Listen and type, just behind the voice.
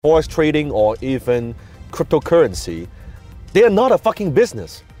Forex trading or even cryptocurrency, they are not a fucking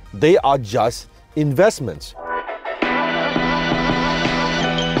business. They are just investments.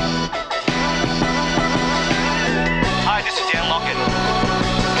 Hi, this is Dan Lockett.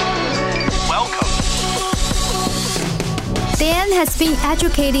 Welcome. Dan has been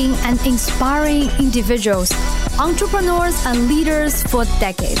educating and inspiring individuals, entrepreneurs, and leaders for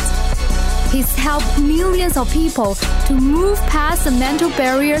decades. He's helped millions of people to move past the mental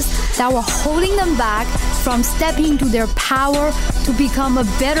barriers that were holding them back from stepping into their power to become a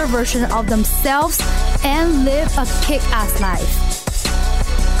better version of themselves and live a kick-ass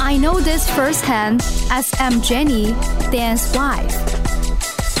life. I know this firsthand as I'm Jenny, Dan's wife.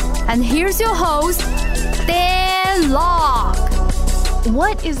 And here's your host, Dan Locke.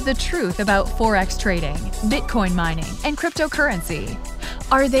 What is the truth about Forex trading, Bitcoin mining, and cryptocurrency?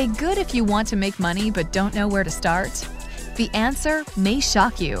 Are they good if you want to make money but don't know where to start? The answer may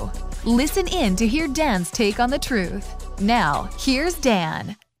shock you. Listen in to hear Dan's take on the truth. Now, here's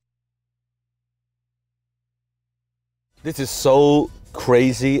Dan. This is so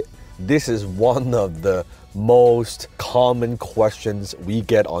crazy. This is one of the most common questions we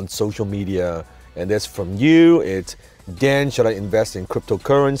get on social media. And that's from you. It's, Dan, should I invest in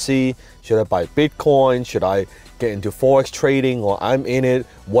cryptocurrency? Should I buy Bitcoin? Should I get into Forex trading, or I'm in it?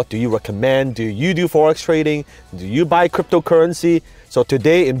 What do you recommend? Do you do Forex trading? Do you buy cryptocurrency? So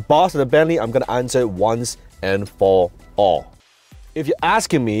today in Boston and Bentley, I'm going to answer it once and for all. If you're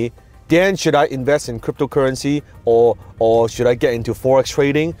asking me, Dan, should I invest in cryptocurrency or should I get into Forex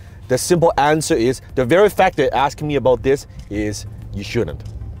trading? The simple answer is, the very fact that you're asking me about this is you shouldn't.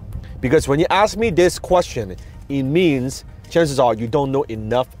 Because when you ask me this question, it means chances are you don't know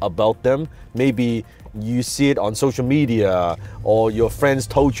enough about them. Maybe you see it on social media, or your friends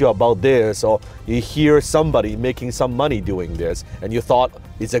told you about this, or you hear somebody making some money doing this and you thought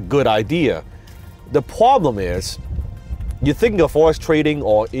it's a good idea. The problem is, you think of Forex trading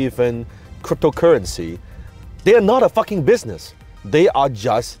or even cryptocurrency, they are not a fucking business. They are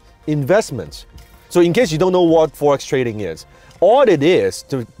just investments. So in case you don't know what Forex trading is, all it is,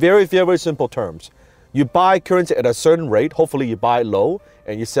 to very, very simple terms, you buy currency at a certain rate, hopefully you buy low,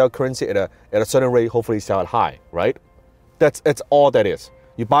 and you sell currency at a certain rate, hopefully you sell it high, right? That's all that is.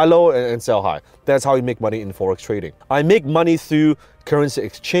 You buy low and sell high. That's how you make money in Forex trading. I make money through currency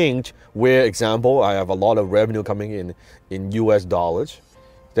exchange, where, example, I have a lot of revenue coming in US dollars.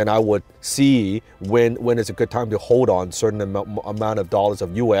 Then I would see when it's a good time to hold on certain amount of dollars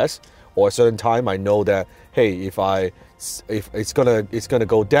of US, or a certain time I know that, hey, if it's gonna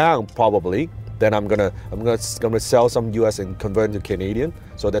go down probably, then I'm gonna sell some US and convert to Canadian,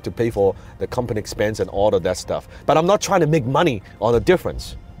 so that to pay for the company expense and all of that stuff. But I'm not trying to make money on the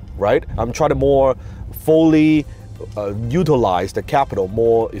difference, right? I'm trying to more fully utilize the capital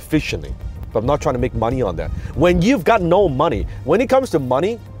more efficiently. But I'm not trying to make money on that. When you've got no money, when it comes to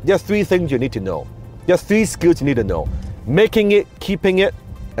money, there are three things you need to know. There are three skills you need to know: making it, keeping it,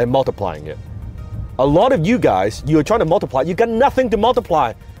 and multiplying it. A lot of you guys, you're trying to multiply, you got nothing to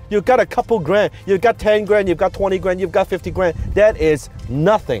multiply. You've got a couple grand, you've got 10 grand, you've got 20 grand, you've got 50 grand. That is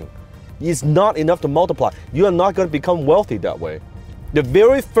nothing. It's not enough to multiply. You are not going to become wealthy that way. The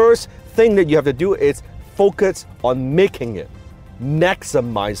very first thing that you have to do is focus on making it,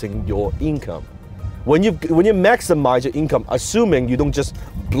 maximizing your income. When you maximize your income, assuming you don't just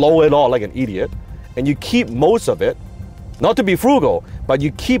blow it all like an idiot, and you keep most of it, not to be frugal, but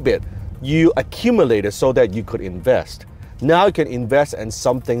you keep it, you accumulate it so that you could invest. Now you can invest in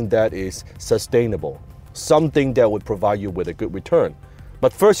something that is sustainable, something that would provide you with a good return.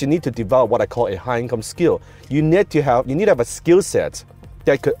 But first, you need to develop what I call a high income skill. You need to have a skill set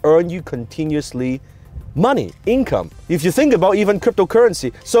that could earn you continuously money, income. If you think about even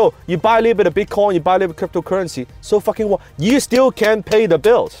cryptocurrency, so you buy a little bit of Bitcoin, you buy a little bit of cryptocurrency, so fucking what? You still can pay the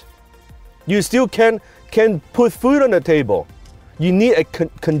bills. You still can put food on the table. You need a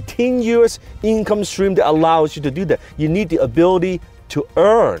continuous income stream that allows you to do that. You need the ability to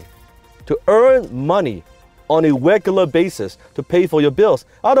earn money on a regular basis to pay for your bills.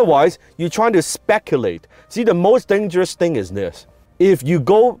 Otherwise, you're trying to speculate. See, the most dangerous thing is this. If you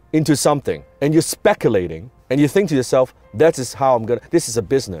go into something and you're speculating and you think to yourself, this is a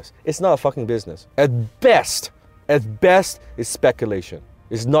business. It's not a fucking business. At best, it's speculation.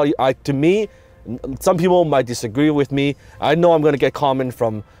 It's not, to me, some people might disagree with me. I know I'm going to get comment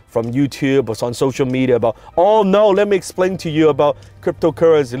from YouTube or on social media about, oh no, let me explain to you about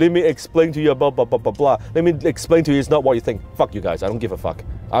cryptocurrency. Let me explain to you about blah, blah, blah, blah. Let me explain to you it's not what you think. Fuck you guys, I don't give a fuck.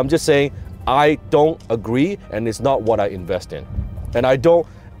 I'm just saying I don't agree and it's not what I invest in. And I don't,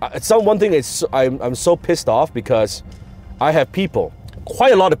 one thing is I'm so pissed off because I have people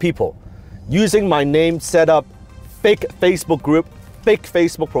quite a lot of people using my name set up fake Facebook group, fake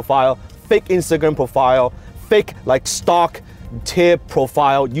Facebook profile, fake Instagram profile, fake like stock tip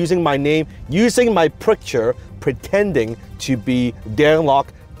profile, using my name, using my picture, pretending to be Dan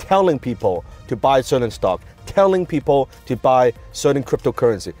Lok, telling people to buy certain stock, telling people to buy certain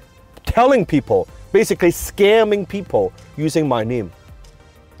cryptocurrency, telling people, basically scamming people using my name.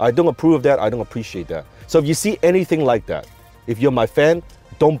 I don't approve of that. I don't appreciate that. So if you see anything like that, if you're my fan,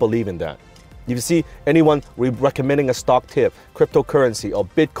 don't believe in that. If you see anyone recommending a stock tip, cryptocurrency or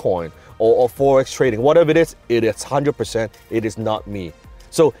Bitcoin or Forex trading, whatever it is 100%, it is not me.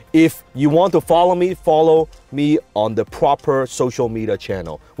 So if you want to follow me on the proper social media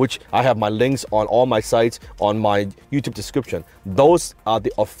channel, which I have my links on all my sites, on my YouTube description. Those are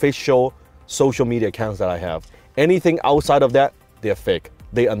the official social media accounts that I have. Anything outside of that, they're fake.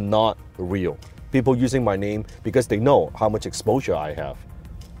 They are not real. People using my name because they know how much exposure I have.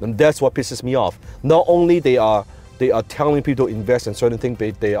 And that's what pisses me off. Not only they are telling people to invest in certain things,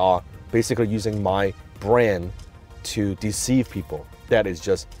 but they are basically using my brand to deceive people. That is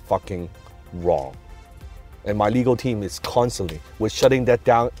just fucking wrong. And my legal team is we're shutting that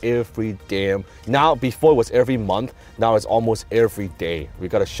down every damn, now before it was every month, now it's almost every day. We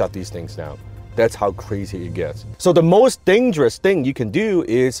gotta shut these things down. That's how crazy it gets. So the most dangerous thing you can do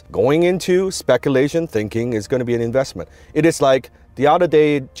is going into speculation thinking it's gonna be an investment. It is like the other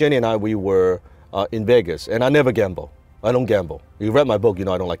day, Jenny and I, we were in Vegas, and I never gamble. I don't gamble. You read my book, you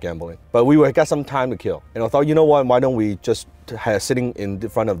know I don't like gambling. But we got some time to kill. And I thought, you know what, why don't we just have sitting in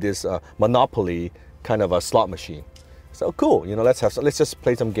front of this Monopoly kind of a slot machine. So cool, you know, let's just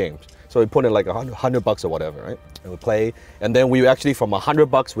play some games. So we put in like $100 or whatever, right? And we play, and then we actually from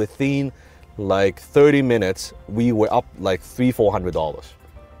 $100 within like 30 minutes, we were up like $300-400.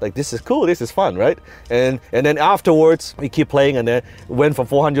 Like, this is cool, this is fun, right? And then afterwards, we keep playing, and then went from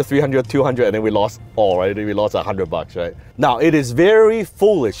 400, 300, 200, and then we lost all, right? We lost $100, right? Now, it is very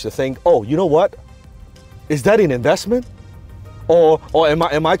foolish to think, oh, you know what? Is that an investment? Or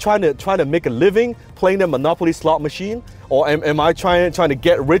am I trying to make a living playing the Monopoly slot machine? Or am I trying to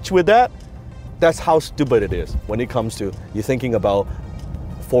get rich with that? That's how stupid it is when it comes to you thinking about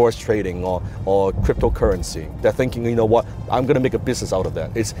Forex trading or cryptocurrency. They're thinking, you know what, I'm gonna make a business out of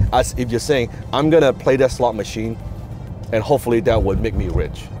that. It's as if you're saying, I'm gonna play that slot machine and hopefully that would make me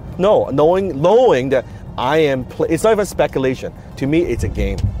rich. No, knowing that I am, it's not even speculation. To me, it's a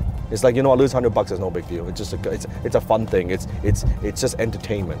game. It's like, you know, I lose $100 is no big deal. It's just it's a fun thing. It's just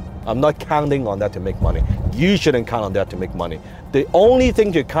entertainment. I'm not counting on that to make money. You shouldn't count on that to make money. The only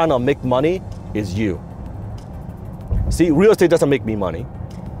thing to count on make money is you. See, real estate doesn't make me money.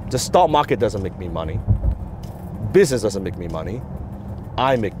 The stock market doesn't make me money. Business doesn't make me money.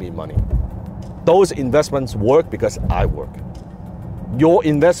 I make me money. Those investments work because I work. Your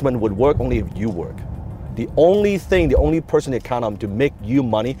investment would work only if you work. The only person you count on to make you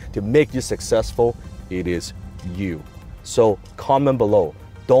money, to make you successful, it is you. So comment below.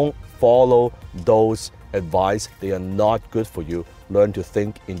 Don't follow those advice. They are not good for you. Learn to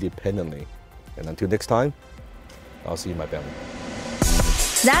think independently. And until next time, I'll see you, my family.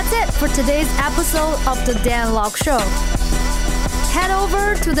 That's it for today's episode of The Dan Lok Show. Head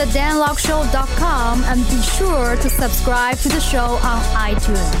over to thedanlokshow.com and be sure to subscribe to the show on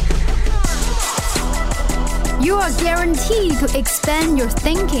iTunes. You are guaranteed to expand your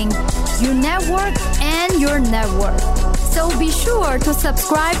thinking, your network, and your network. So be sure to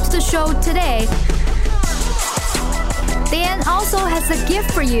subscribe to the show today. Dan also has a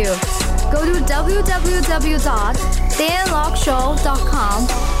gift for you. Go to www.danlokshow.com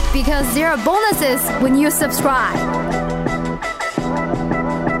because there are bonuses when you subscribe.